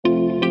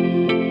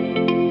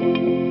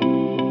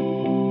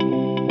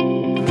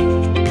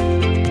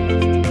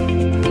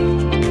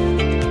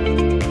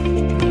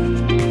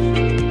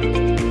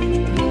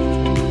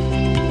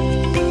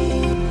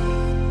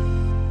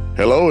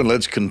and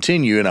let's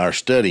continue in our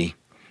study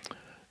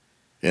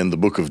in the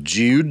book of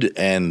Jude,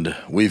 and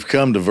we've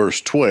come to verse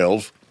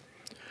 12.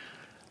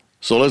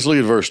 So let's look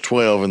at verse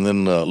 12 and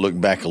then look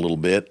back a little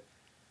bit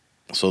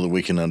so that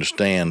we can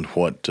understand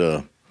what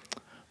the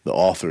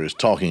author is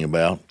talking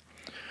about.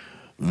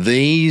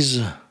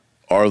 These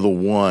are the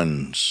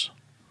ones.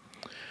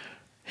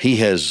 He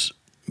has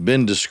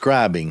been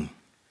describing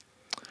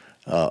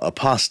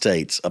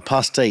apostate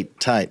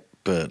type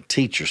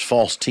teachers,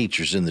 false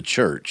teachers in the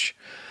church.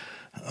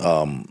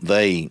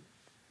 They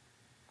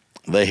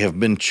have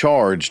been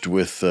charged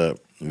with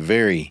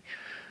very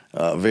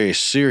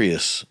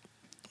serious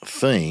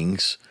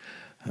things,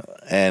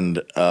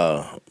 and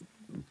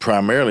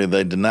primarily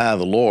they deny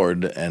the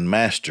Lord and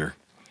Master,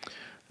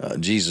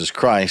 Jesus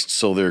Christ,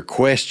 so they're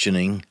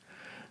questioning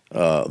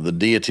the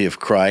deity of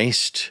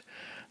Christ,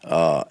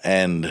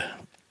 and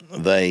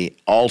they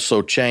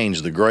also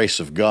change the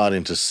grace of God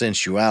into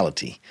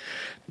sensuality.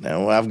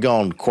 Now, I've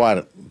gone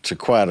to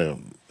quite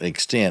an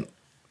extent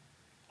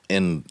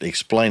in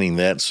explaining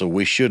that, so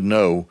we should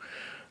know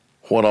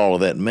what all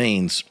of that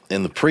means.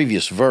 In the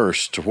previous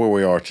verse to where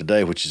we are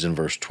today, which is in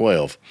verse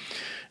 12,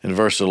 in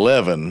verse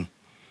 11,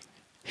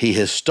 he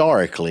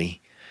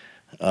historically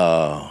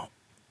drew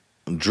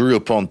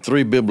upon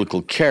three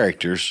biblical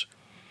characters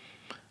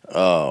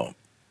to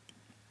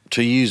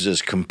use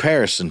as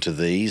comparison to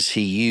these.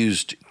 He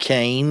used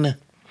Cain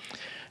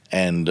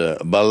and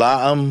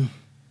Balaam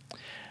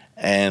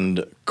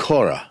and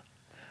Korah.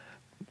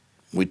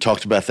 We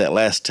talked about that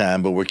last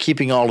time, but we're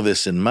keeping all of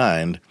this in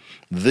mind.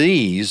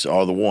 These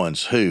are the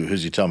ones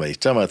who's he talking about? He's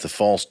talking about the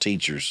false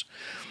teachers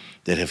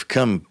that have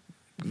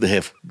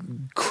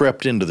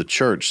crept into the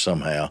church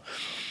somehow.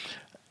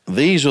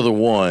 These are the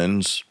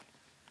ones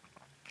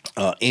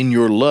in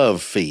your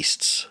love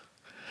feasts.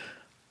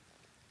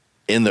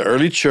 In the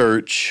early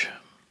church,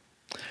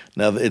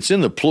 now it's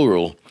in the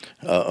plural,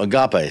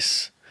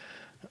 agapes.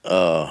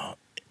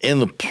 In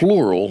the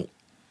plural,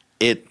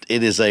 it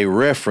is a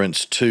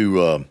reference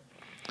to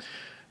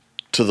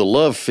the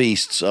love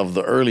feasts of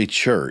the early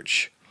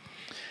church.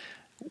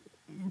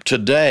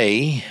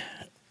 Today,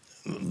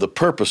 the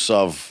purpose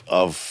of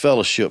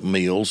fellowship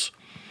meals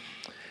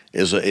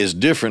is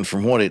different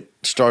from what it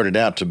started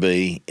out to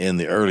be in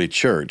the early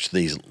church.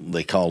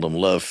 They called them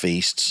love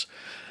feasts.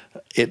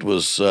 It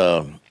was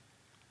an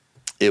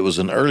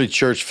early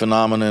church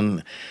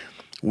phenomenon.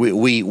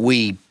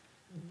 We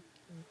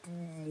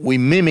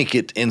mimic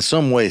it in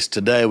some ways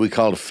today. We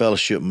call it a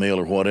fellowship meal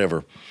or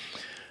whatever.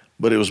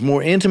 But it was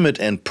more intimate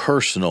and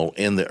personal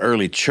in the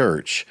early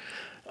church.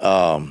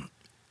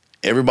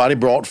 Everybody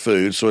brought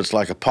food, so it's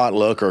like a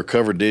potluck or a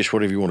covered dish,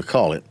 whatever you want to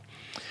call it.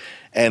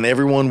 And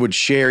everyone would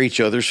share each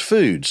other's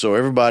food. So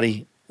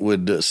everybody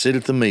would sit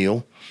at the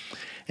meal,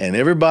 and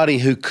everybody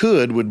who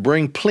could would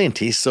bring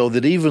plenty so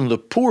that even the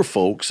poor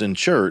folks in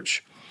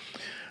church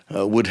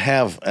would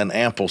have an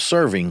ample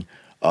serving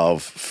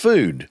of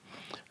food.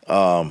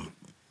 Wanted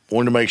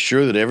to make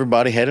sure that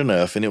everybody had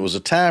enough, and it was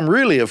a time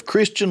really of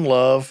Christian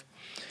love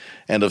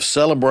and of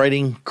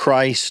celebrating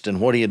Christ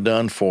and what he had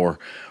done for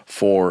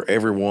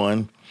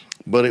everyone.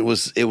 But it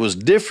was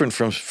different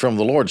from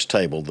the Lord's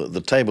table,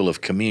 the table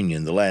of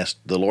communion, the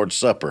Lord's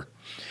Supper.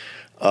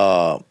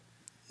 Of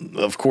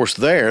course,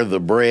 there the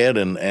bread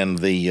and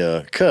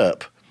the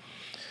cup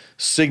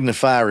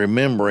signify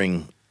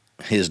remembering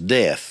his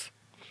death.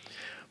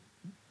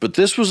 But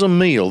this was a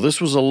meal.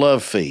 This was a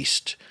love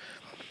feast.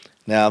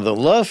 Now, the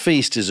love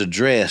feast is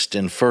addressed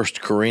in 1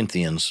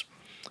 Corinthians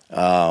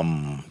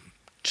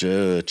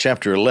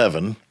chapter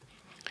 11,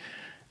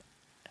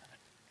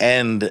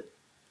 and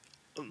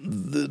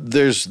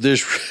there's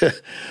the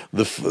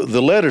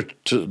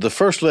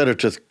first letter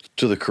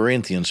to the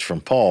Corinthians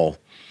from Paul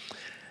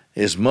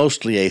is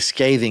mostly a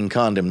scathing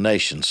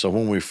condemnation. So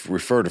when we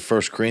refer to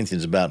 1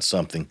 Corinthians about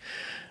something,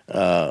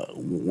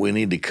 we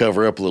need to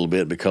cover up a little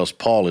bit because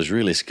Paul is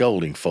really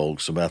scolding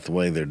folks about the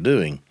way they're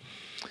doing.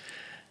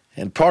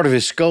 And part of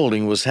his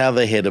scolding was how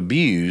they had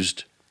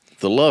abused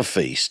the love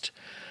feast.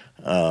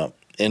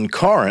 In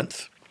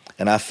Corinth,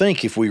 and I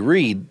think if we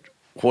read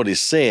what is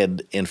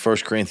said in 1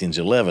 Corinthians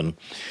 11,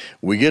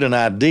 we get an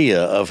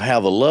idea of how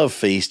the love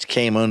feast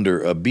came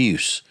under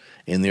abuse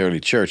in the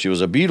early church. It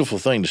was a beautiful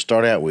thing to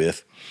start out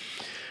with,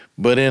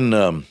 but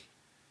in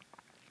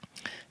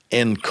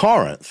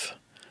Corinth,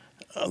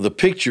 the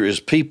picture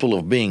is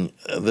people being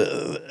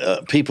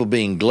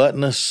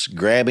gluttonous,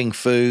 grabbing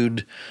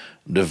food,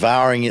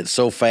 devouring it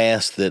so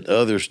fast that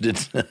others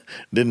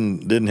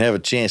didn't have a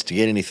chance to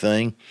get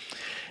anything,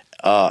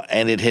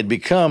 and it had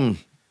become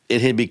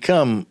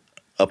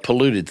a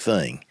polluted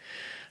thing,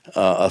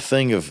 a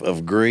thing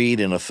of greed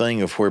and a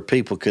thing of where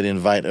people could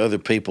invite other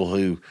people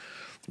who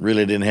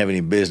really didn't have any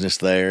business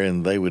there,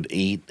 and they would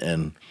eat,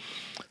 and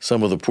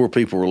some of the poor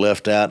people were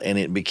left out, and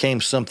it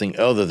became something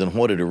other than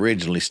what it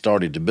originally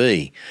started to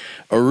be.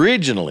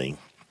 Originally,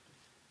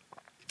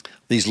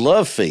 these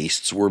love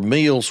feasts were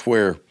meals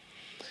where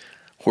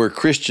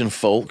Christian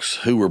folks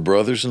who were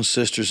brothers and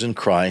sisters in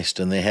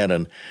Christ, and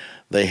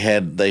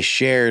they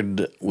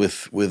shared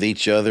with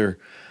each other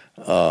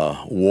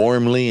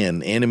warmly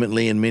and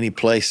intimately in many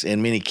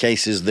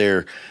cases,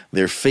 their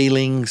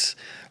feelings.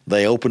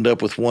 They opened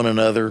up with one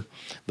another.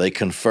 They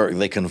conversed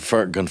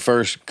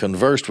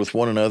with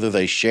one another.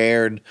 They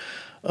shared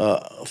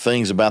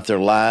things about their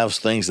lives,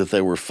 things that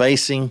they were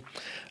facing.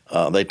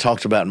 They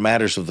talked about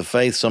matters of the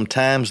faith.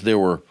 Sometimes there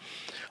were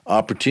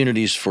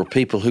opportunities for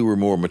people who were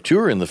more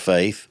mature in the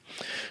faith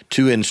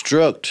to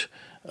instruct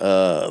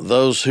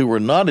those who were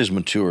not as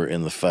mature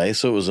in the faith.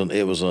 So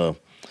it was a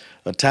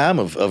time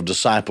of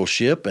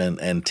discipleship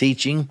and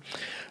teaching.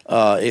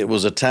 It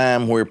was a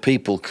time where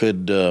people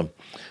could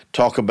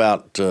talk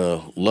about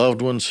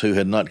loved ones who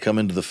had not come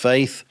into the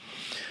faith,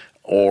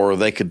 or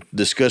they could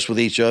discuss with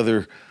each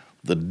other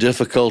the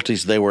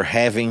difficulties they were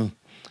having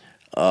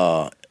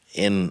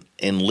in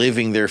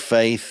living their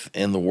faith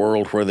in the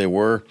world where they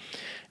were.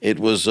 It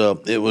was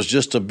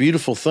just a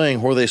beautiful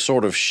thing where they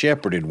sort of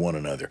shepherded one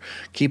another.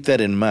 Keep that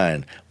in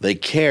mind. They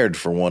cared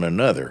for one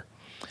another.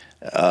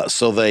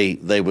 So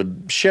they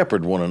would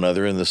shepherd one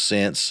another in the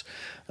sense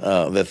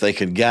that they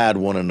could guide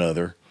one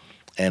another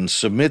and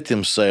submit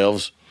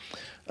themselves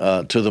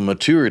to the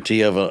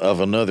maturity of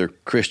another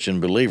Christian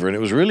believer. And it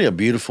was really a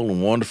beautiful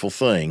and wonderful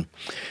thing.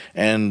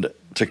 And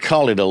to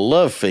call it a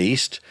love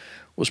feast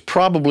was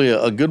probably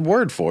a good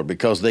word for it,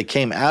 because they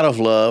came out of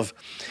love,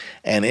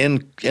 and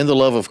in the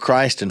love of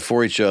Christ and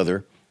for each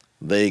other,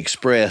 they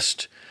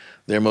expressed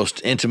their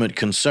most intimate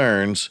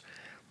concerns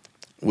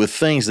with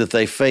things that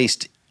they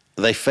faced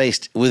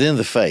within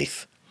the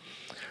faith.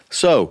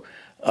 So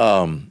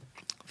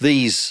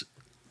these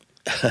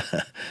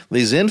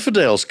these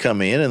infidels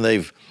come in, and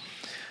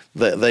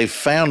they've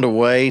found a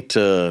way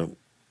to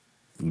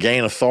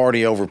gain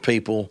authority over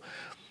people.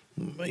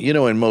 You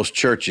know, in most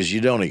churches,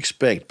 you don't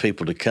expect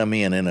people to come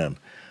in a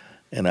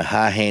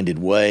high-handed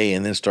way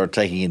and then start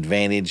taking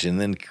advantage and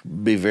then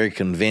be very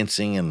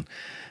convincing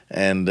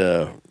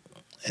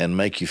and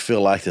make you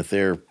feel like that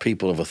they're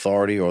people of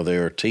authority or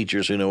they're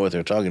teachers who know what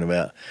they're talking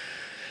about.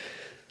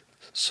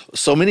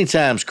 So many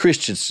times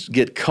Christians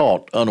get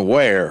caught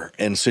unaware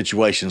in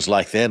situations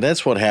like that.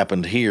 That's what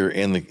happened here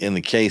in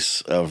the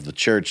case of the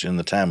church in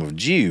the time of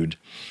Jude.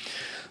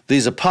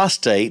 These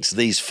apostates,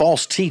 these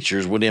false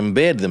teachers, would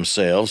embed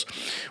themselves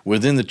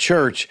within the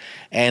church,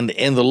 and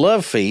in the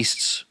love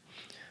feasts,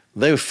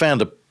 they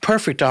found a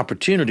perfect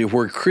opportunity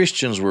where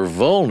Christians were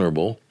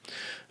vulnerable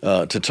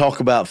to talk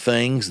about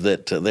things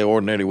that they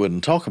ordinarily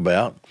wouldn't talk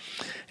about.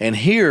 And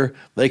here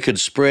they could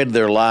spread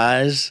their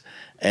lies,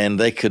 and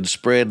they could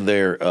spread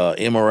their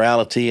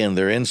immorality and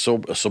their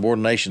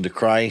insubordination to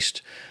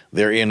Christ,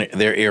 their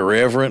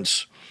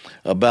irreverence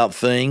about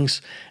things,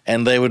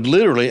 and they would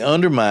literally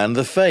undermine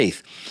the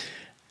faith.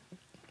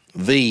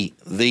 The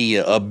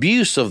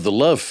abuse of the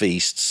love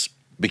feasts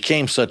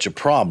became such a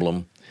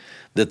problem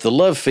that the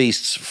love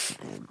feasts,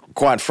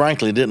 quite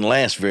frankly, didn't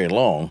last very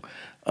long.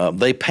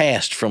 They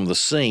passed from the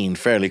scene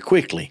fairly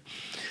quickly.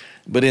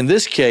 But in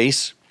this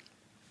case,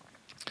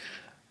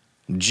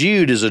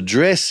 Jude is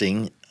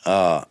addressing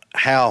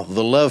how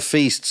the love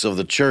feasts of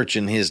the church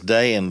in his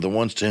day and the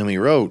ones to whom he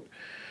wrote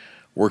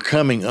were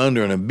coming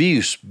under an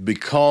abuse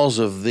because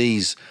of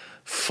these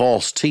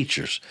false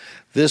teachers.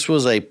 This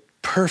was a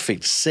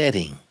perfect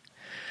setting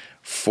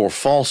for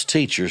false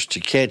teachers to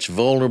catch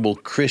vulnerable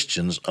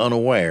Christians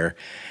unaware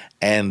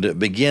and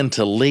begin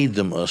to lead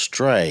them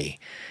astray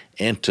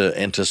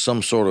into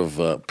some sort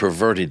of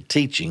perverted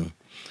teaching,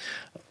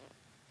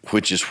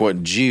 which is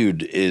what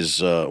Jude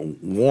is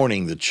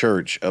warning the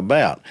church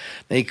about.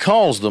 Now, he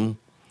calls them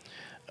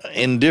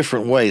in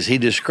different ways. He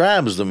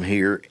describes them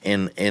here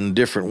in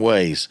different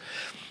ways.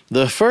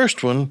 The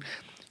first one,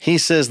 he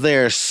says they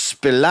are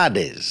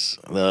spilades,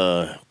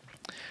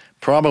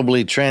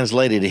 probably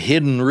translated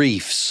hidden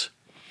reefs.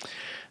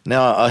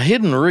 Now, a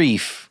hidden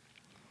reef,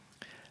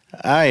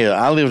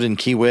 I lived in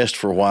Key West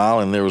for a while,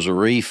 and there was a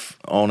reef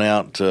on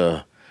out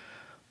from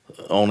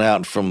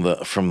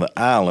the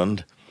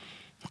island,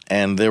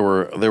 and there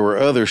were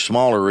other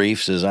smaller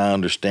reefs, as I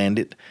understand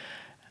it.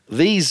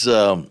 These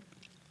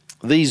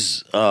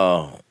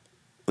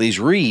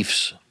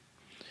reefs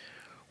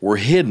were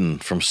hidden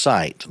from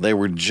sight. They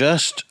were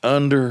just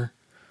under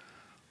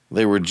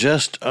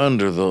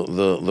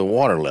the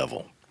water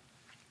level.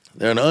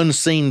 They're an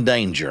unseen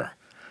danger.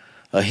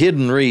 A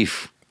hidden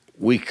reef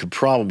we could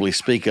probably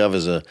speak of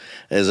as a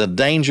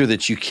danger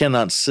that you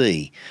cannot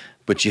see,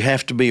 but you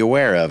have to be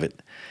aware of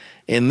it.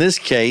 In this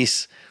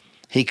case,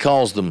 he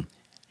calls them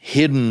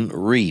hidden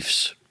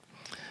reefs.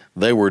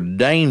 They were a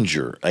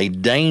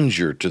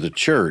danger to the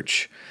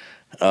church.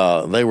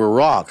 They were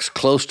rocks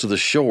close to the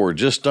shore,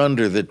 just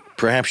under that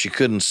perhaps you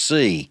couldn't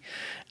see.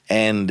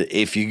 And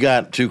if you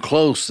got too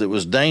close, it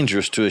was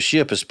dangerous to a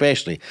ship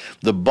especially.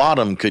 The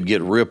bottom could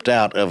get ripped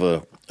out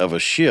of a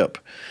ship,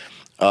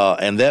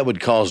 and that would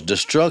cause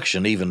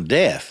destruction, even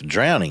death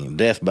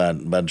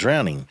by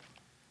drowning.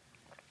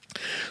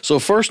 So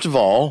first of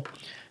all,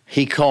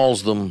 he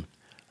calls them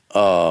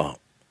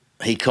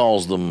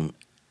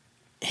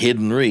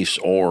hidden reefs,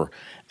 or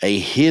a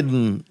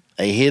hidden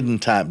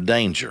type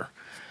danger.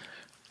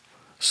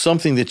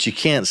 Something that you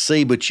can't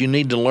see, but you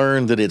need to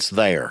learn that it's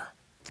there.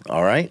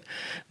 All right.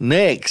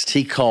 Next,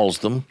 he calls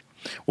them,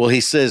 well,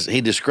 he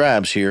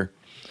describes here,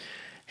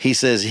 he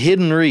says,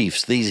 hidden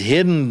reefs, these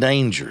hidden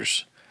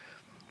dangers,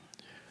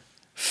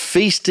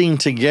 feasting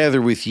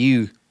together with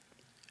you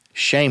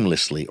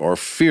shamelessly or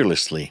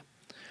fearlessly,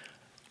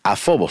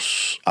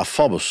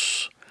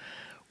 aphobos,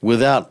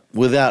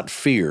 without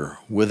fear,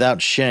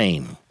 without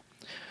shame.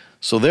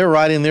 So they're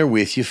right in there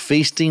with you,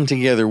 feasting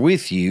together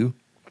with you,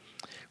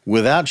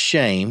 without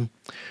shame,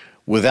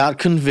 without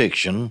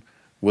conviction,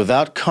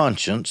 without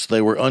conscience.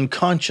 They were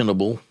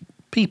unconscionable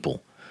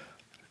people.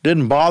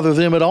 Didn't bother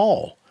them at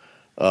all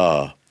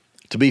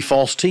to be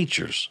false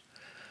teachers,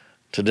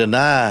 to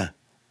deny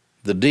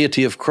the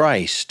deity of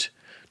Christ,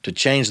 to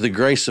change the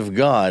grace of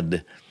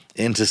God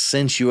into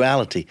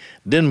sensuality.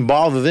 Didn't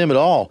bother them at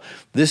all.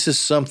 This is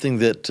something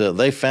that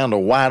they found a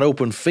wide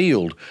open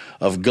field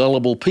of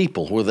gullible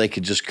people where they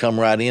could just come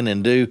right in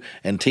and do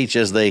and teach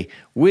as they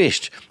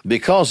wished,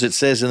 because it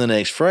says in the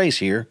next phrase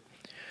here,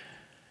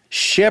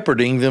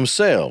 shepherding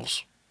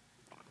themselves.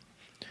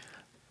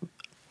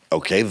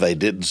 Okay,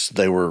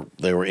 they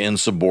were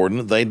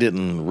insubordinate. They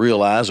didn't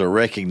realize or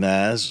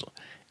recognize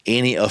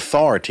any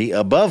authority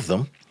above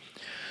them.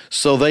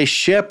 So they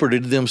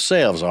shepherded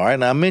themselves, all right?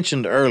 And I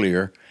mentioned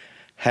earlier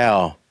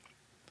how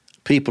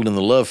people in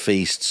the love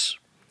feasts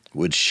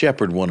would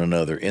shepherd one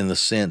another in the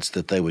sense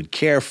that they would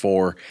care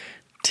for,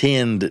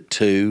 tend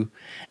to,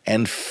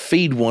 and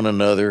feed one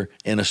another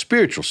in a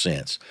spiritual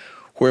sense,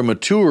 where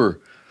mature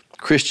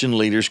Christian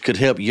leaders could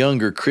help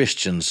younger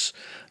Christians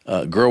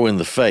grow in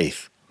the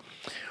faith.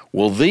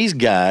 Well, these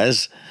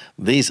guys,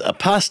 these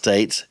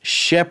apostates,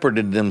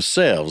 shepherded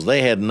themselves.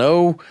 They had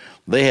no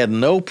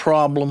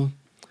problem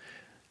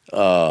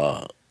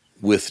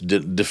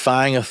with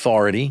defying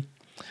authority.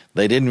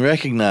 They didn't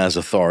recognize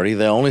authority.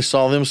 They only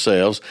saw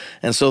themselves,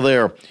 and so they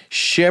are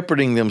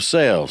shepherding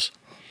themselves.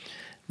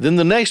 Then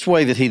the next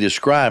way that he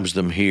describes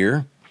them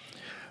here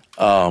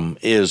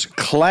is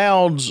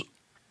clouds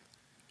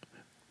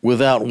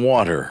without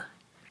water.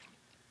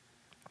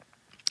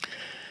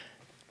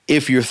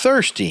 If you're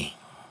thirsty,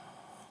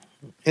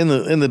 in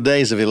the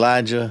days of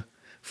Elijah,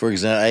 for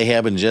example,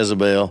 Ahab and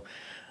Jezebel,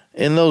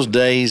 in those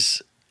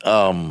days,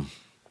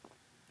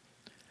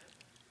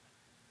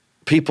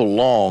 people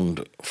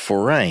longed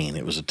for rain.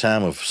 It was a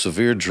time of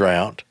severe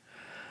drought,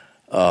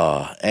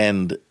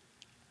 and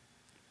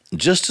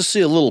just to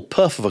see a little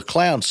puff of a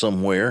cloud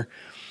somewhere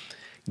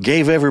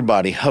gave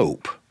everybody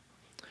hope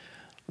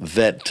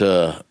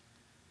that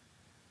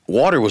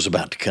water was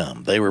about to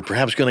come. They were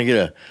perhaps going to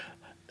get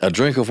a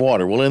drink of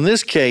water. Well, in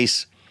this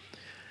case,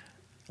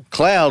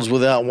 clouds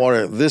without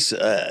water,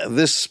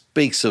 this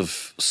speaks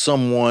of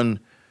someone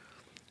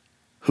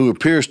who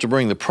appears to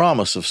bring the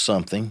promise of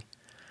something,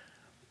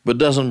 but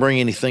doesn't bring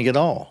anything at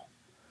all.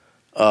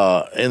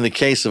 In the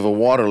case of a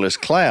waterless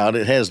cloud,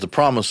 it has the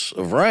promise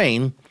of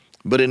rain,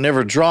 but it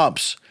never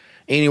drops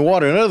any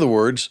water. In other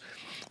words,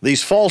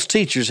 these false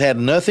teachers had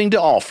nothing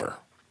to offer.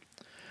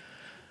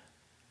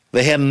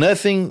 They had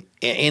nothing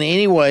in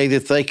any way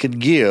that they could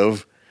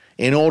give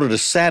in order to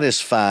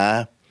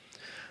satisfy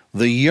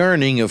the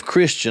yearning of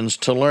Christians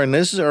to learn.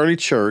 This is early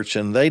church,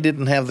 and they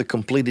didn't have the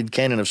completed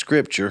canon of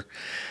Scripture.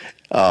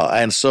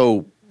 And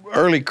so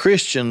early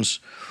Christians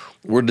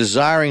were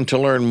desiring to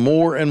learn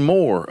more and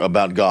more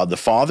about God the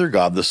Father,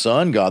 God the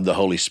Son, God the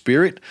Holy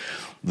Spirit,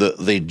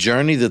 the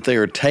journey that they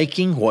are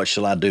taking. What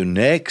shall I do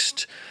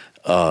next?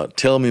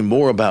 Tell me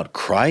more about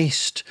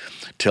Christ.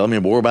 Tell me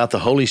more about the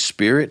Holy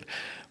Spirit.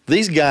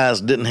 These guys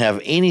didn't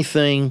have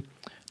anything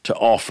to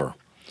offer.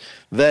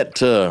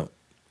 That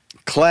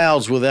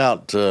clouds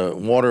without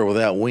water,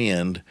 without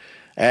wind,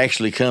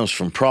 actually comes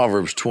from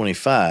Proverbs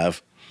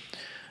 25,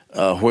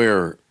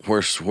 where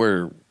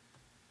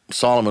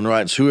Solomon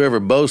writes,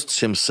 "Whoever boasts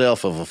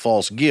himself of a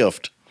false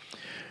gift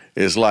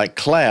is like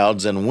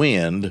clouds and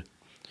wind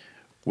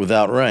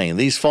without rain."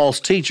 These false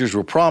teachers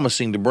were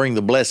promising to bring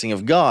the blessing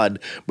of God,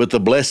 but the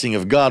blessing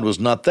of God was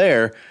not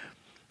there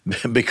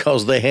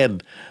because they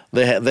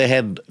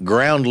had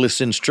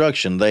groundless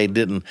instruction. They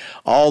didn't.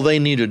 All they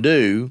needed to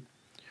do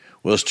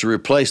was to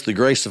replace the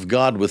grace of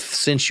God with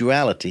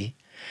sensuality,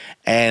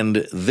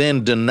 and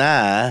then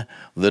deny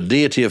the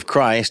deity of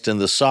Christ and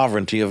the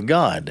sovereignty of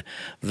God.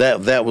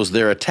 That was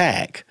their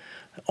attack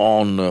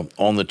on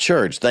the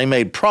church. They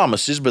made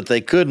promises, but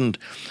they couldn't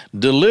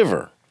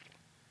deliver.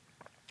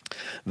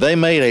 They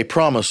made a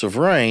promise of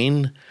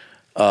rain,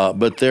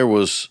 but there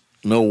was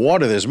no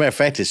water. As a matter of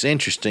fact, it's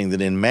interesting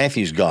that in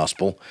Matthew's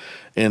Gospel,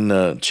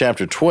 in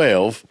chapter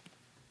 12,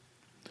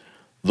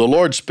 the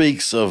Lord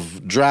speaks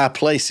of dry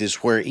places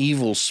where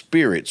evil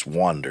spirits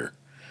wander.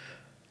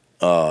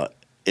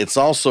 It's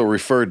also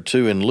referred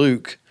to in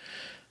Luke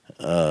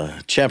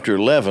chapter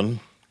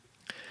 11.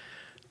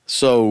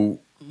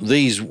 So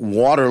these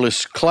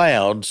waterless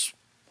clouds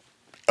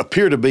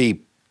appear to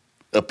be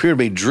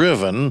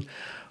driven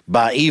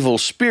by evil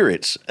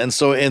spirits. And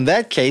so in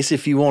that case,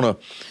 if you want to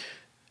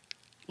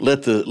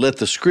let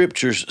the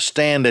Scriptures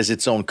stand as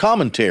its own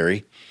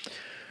commentary,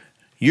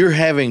 you're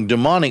having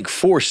demonic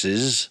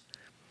forces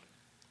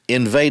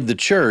invade the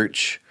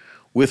church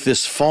with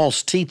this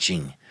false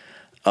teaching.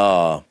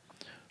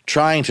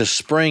 trying to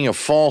spring a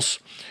false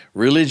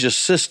religious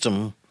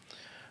system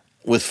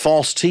with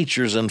false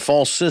teachers and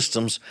false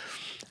systems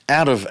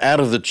out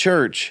of the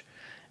church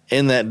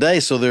in that day.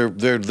 So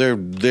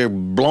they're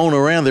blown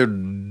around, they're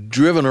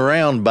driven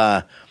around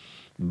by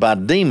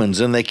demons,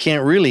 and they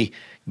can't really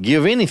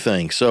give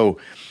anything. So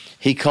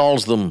he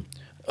calls them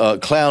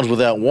clouds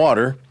without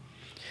water,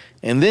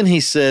 and then he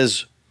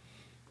says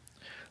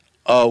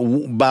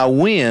by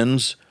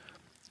winds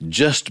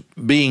just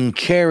being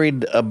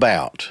carried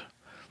about,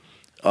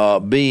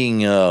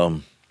 being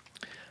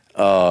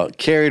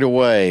carried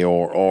away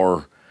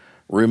or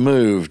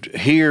removed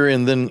here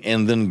and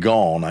then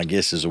gone, I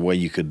guess is a way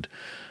you could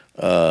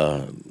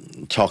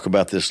talk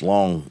about this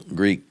long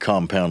Greek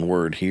compound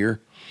word here.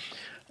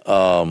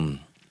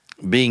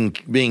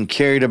 Being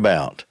carried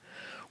about,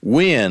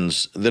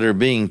 winds that are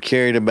being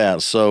carried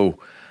about. So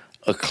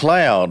a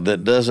cloud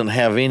that doesn't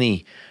have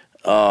any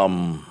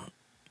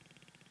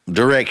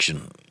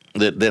direction,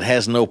 that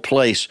has no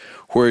place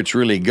where it's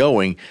really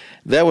going,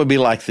 that would be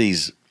like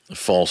these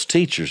false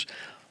teachers.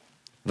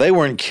 They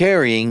weren't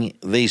carrying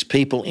these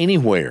people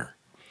anywhere.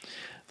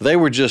 They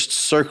were just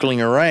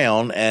circling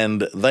around,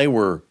 and they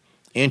were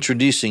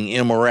introducing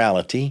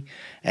immorality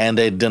and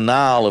a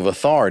denial of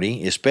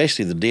authority,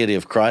 especially the deity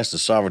of Christ, the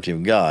sovereignty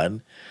of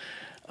God.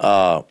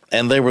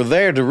 And they were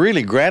there to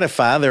really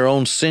gratify their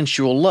own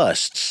sensual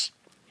lusts.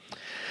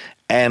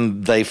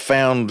 And they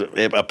found,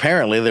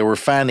 apparently they were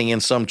finding in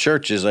some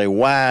churches a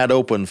wide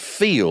open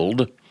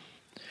field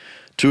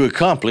to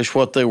accomplish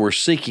what they were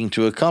seeking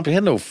to accomplish. They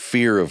had no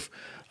fear of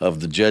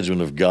the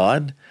judgment of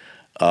God.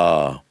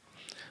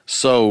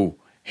 So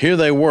here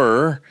they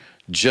were,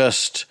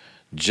 just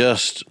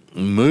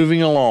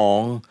moving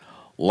along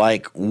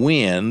like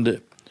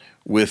wind,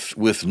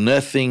 with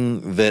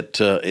nothing that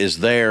is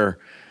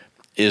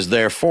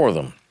there for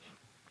them.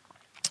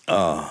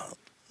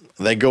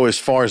 They go as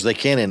far as they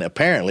can, and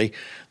apparently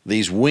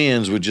these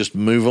winds would just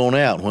move on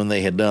out when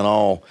they had done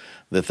all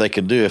that they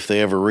could do, if they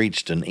ever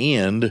reached an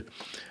end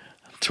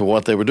to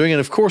what they were doing.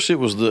 And of course, it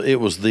was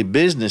the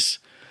business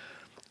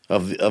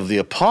of the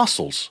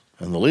apostles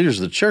and the leaders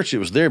of the church. It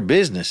was their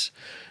business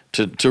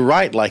to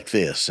write like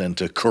this and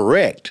to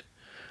correct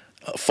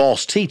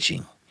false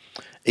teaching,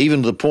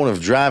 even to the point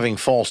of driving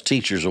false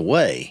teachers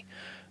away,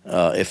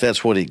 if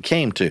that's what it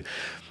came to.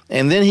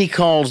 And then he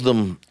calls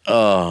them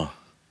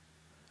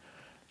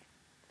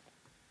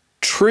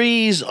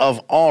trees of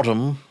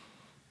autumn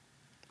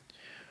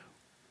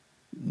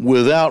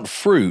without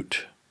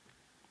fruit,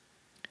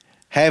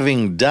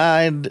 having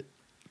died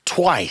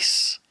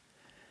twice,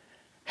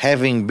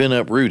 having been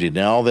uprooted.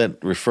 Now, all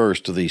that refers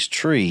to these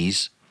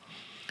trees.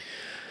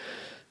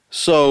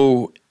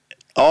 So,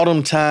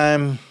 autumn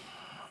time,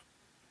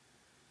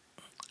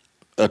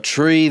 a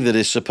tree that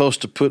is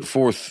supposed to put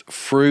forth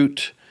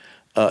fruit,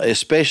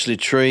 especially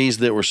trees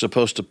that were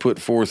supposed to put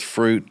forth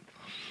fruit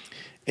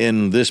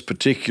in this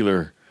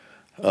particular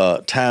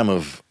time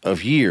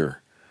of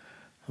year,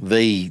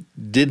 they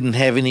didn't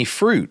have any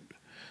fruit,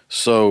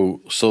 so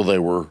they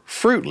were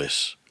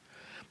fruitless.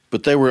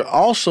 But they were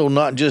also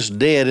not just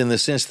dead in the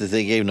sense that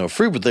they gave no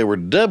fruit, but they were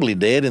doubly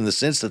dead in the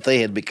sense that they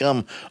had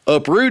become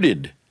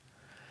uprooted.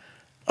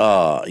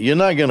 You're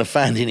not going to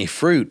find any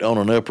fruit on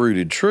an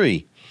uprooted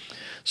tree.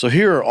 So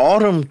here are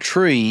autumn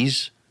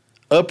trees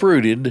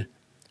uprooted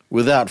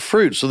without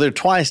fruit, so they're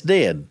twice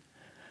dead.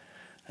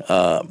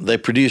 They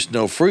produce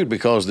no fruit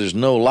because there's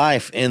no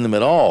life in them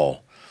at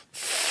all.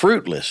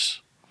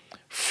 Fruitless,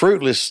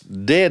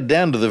 dead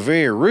down to the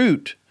very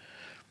root,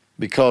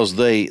 because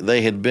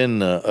they had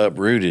been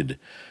uprooted,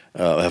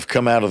 have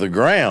come out of the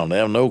ground. They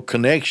have no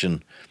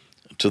connection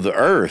to the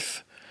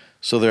earth,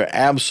 so they're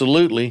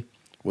absolutely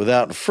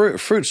without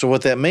fruit. So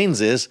what that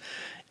means is,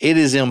 it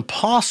is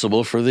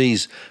impossible for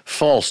these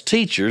false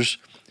teachers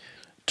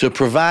to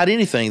provide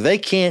anything. They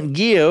can't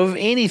give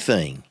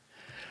anything.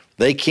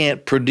 They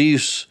can't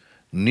produce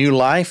new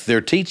life.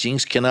 Their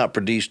teachings cannot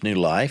produce new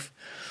life,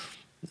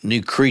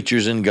 new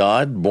creatures in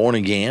God, born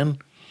again.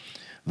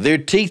 Their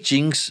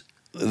teachings,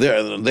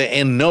 they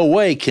in no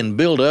way can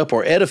build up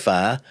or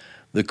edify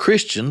the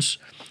Christians,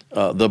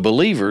 the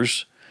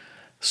believers.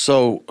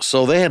 So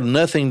they had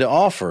nothing to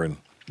offer. And,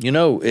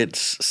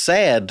 it's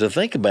sad to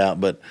think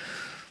about, but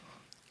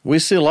we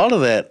see a lot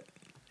of that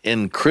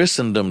in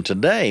Christendom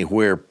today,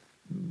 where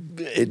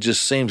it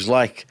just seems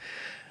like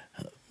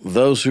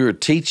those who are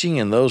teaching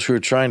and those who are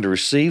trying to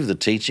receive the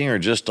teaching are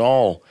just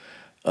all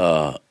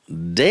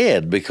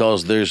dead,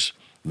 because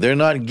they're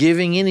not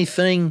giving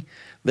anything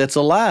that's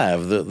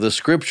alive, the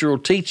scriptural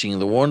teaching,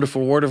 the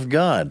wonderful Word of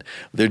God.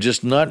 They're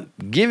just not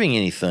giving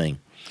anything.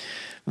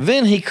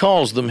 Then he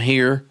calls them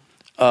here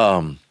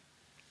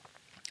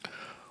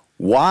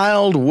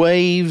wild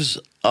waves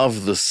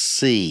of the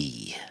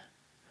sea,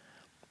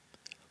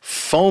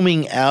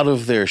 foaming out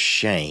of their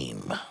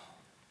shame,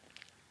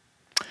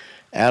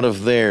 out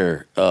of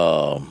their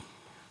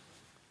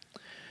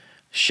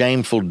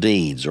shameful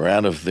deeds, or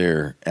out of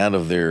their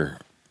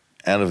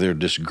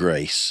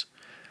disgrace,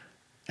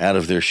 out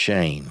of their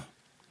shame.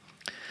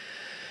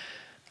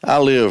 I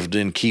lived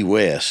in Key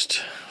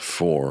West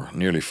for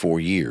nearly 4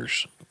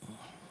 years.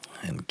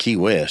 And Key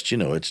West,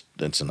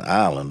 it's an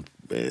island.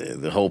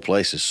 The whole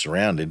place is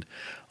surrounded.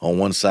 On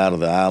one side of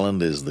the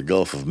island is the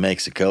Gulf of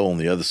Mexico. On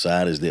the other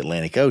side is the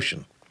Atlantic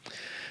Ocean.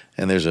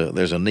 And there's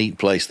a neat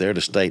place there,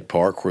 the state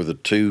park, where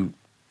the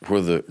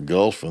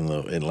Gulf and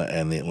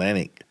the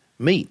Atlantic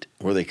meet,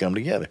 where they come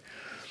together.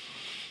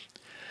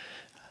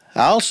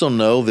 I also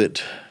know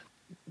that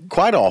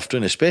quite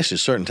often, especially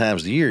at certain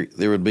times of the year,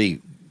 there would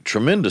be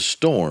tremendous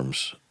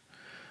storms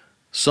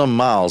some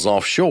miles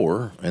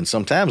offshore, and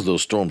sometimes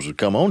those storms would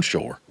come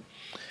onshore.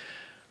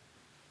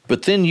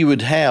 But then you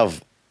would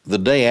have the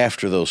day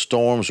after those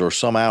storms, or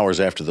some hours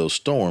after those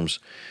storms,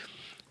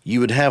 you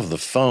would have the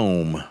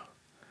foam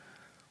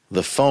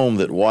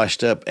that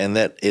washed up, and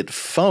that it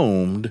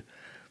foamed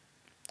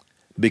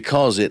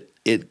because it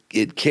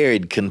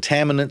carried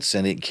contaminants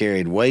and it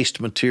carried waste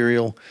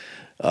material.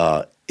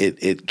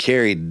 It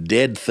carried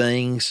dead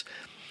things.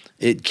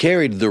 It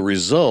carried the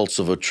results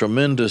of a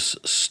tremendous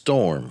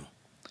storm.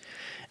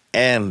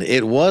 And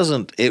it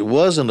wasn't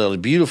a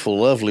beautiful,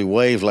 lovely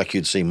wave like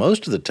you'd see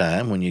most of the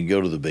time when you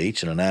go to the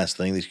beach, and a nice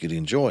thing that you could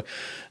enjoy.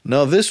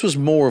 No, this was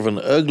more of an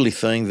ugly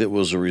thing that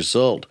was a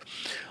result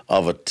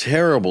of a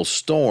terrible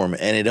storm,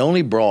 and it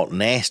only brought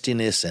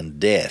nastiness and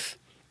death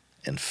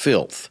and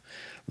filth.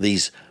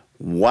 These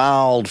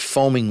wild,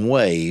 foaming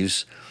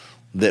waves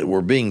that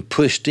were being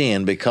pushed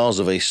in because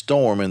of a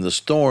storm, and the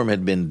storm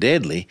had been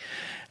deadly,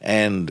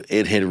 and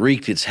it had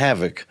wreaked its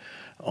havoc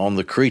on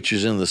the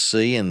creatures in the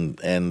sea, and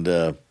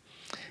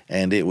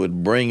it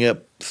would bring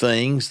up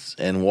things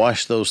and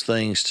wash those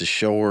things to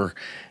shore,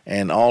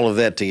 and all of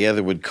that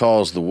together would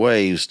cause the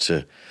waves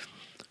to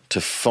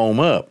foam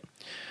up.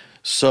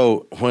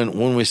 So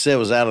when we say it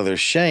was out of their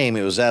shame,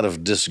 it was out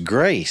of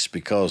disgrace,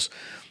 because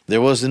there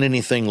wasn't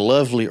anything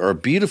lovely or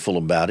beautiful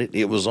about it.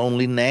 It was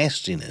only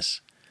nastiness.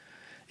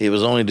 It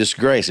was only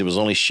disgrace. It was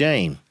only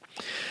shame.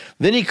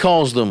 Then he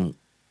calls them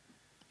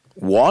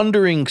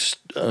wandering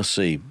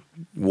stars,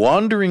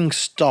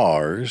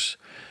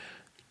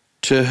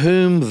 to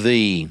whom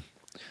the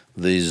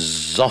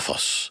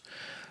Zophos,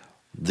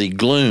 the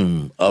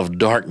gloom of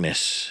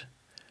darkness,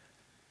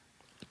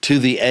 to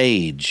the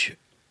age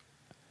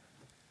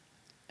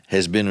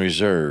has been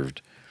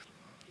reserved.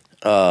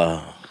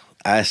 Aeona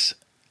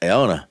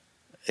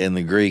in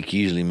the Greek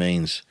usually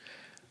means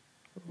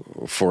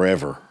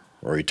forever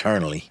or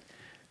eternally.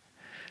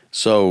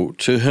 So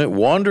to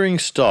wandering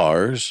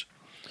stars,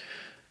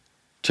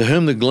 to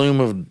whom the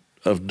gloom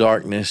of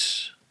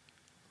darkness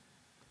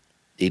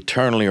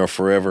eternally or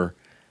forever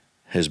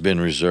has been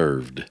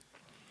reserved.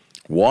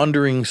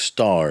 Wandering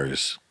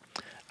stars.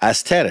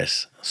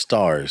 Asteres,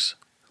 stars.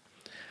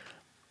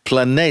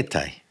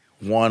 Planetae,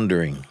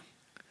 wandering.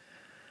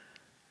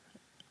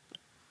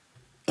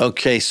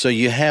 Okay, so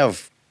you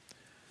have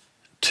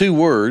two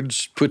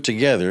words put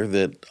together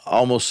that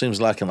almost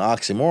seems like an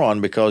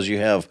oxymoron, because you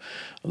have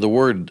the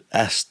word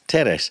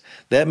asteres.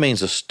 That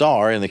means a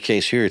star. In the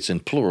case here, it's in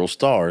plural,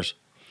 stars.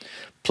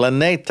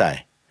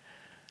 Planetae.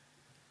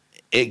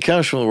 It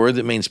comes from the word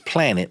that means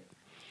planet,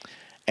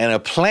 and a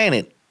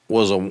planet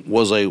was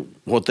a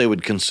what they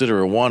would consider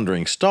a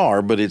wandering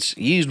star, but it's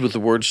used with the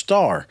word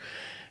star.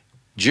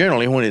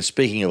 Generally, when it's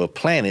speaking of a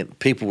planet,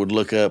 people would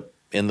look up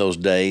in those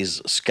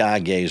days, sky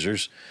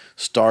gazers,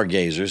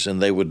 stargazers,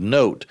 and they would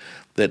note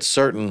that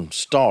certain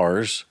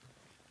stars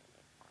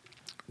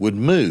would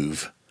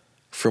move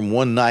from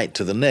one night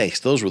to the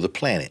next. Those were the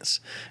planets,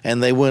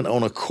 and they went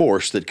on a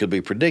course that could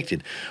be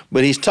predicted.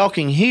 But he's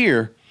talking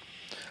here,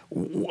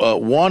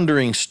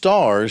 wandering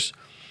stars,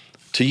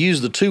 to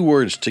use the two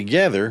words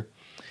together.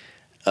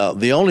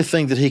 The only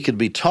thing that he could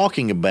be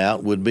talking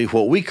about would be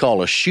what we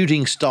call a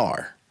shooting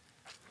star.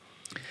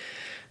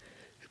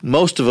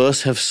 Most of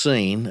us have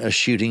seen a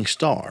shooting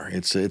star.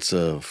 It's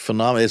a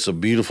phenomenon. It's a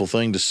beautiful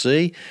thing to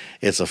see.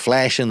 It's a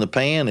flash in the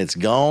pan. It's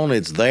gone.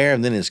 It's there,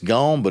 and then it's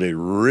gone. But it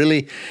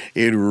really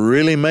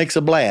makes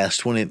a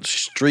blast when it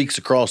streaks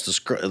across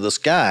the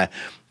sky.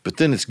 But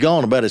then it's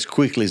gone about as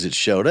quickly as it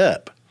showed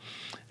up.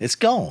 It's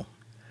gone.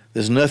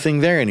 There's nothing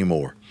there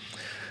anymore.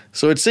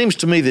 So it seems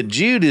to me that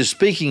Jude is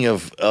speaking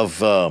of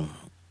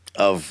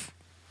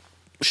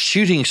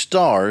shooting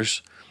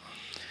stars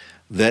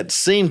that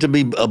seem to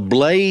be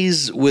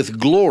ablaze with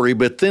glory,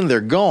 but then they're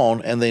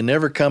gone and they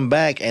never come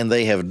back, and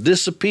they have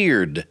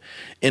disappeared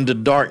into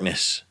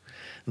darkness.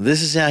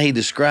 This is how he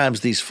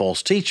describes these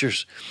false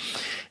teachers.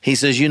 He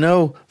says,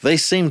 they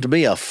seem to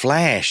be a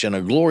flash and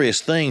a glorious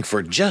thing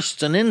for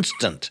just an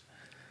instant,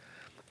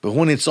 but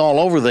when it's all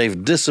over,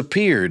 they've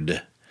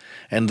disappeared,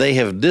 and they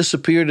have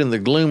disappeared in the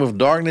gloom of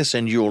darkness,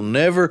 and you'll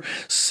never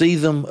see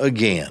them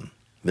again.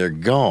 They're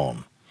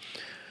gone.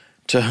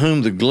 To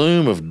whom the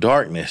gloom of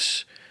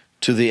darkness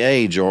to the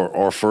age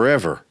or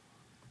forever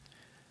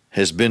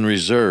has been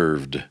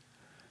reserved.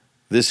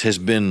 This has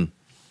been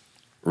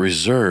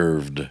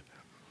reserved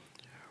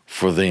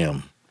for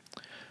them.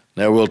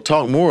 Now we'll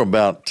talk more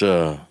about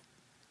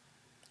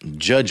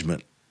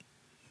judgment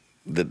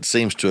that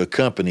seems to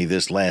accompany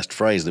this last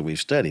phrase that we've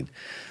studied.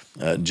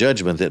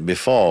 Judgment that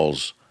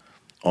befalls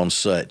on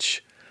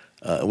such.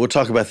 We'll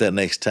talk about that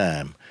next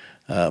time.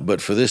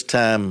 But for this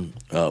time,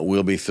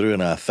 we'll be through,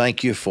 and I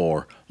thank you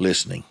for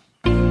listening.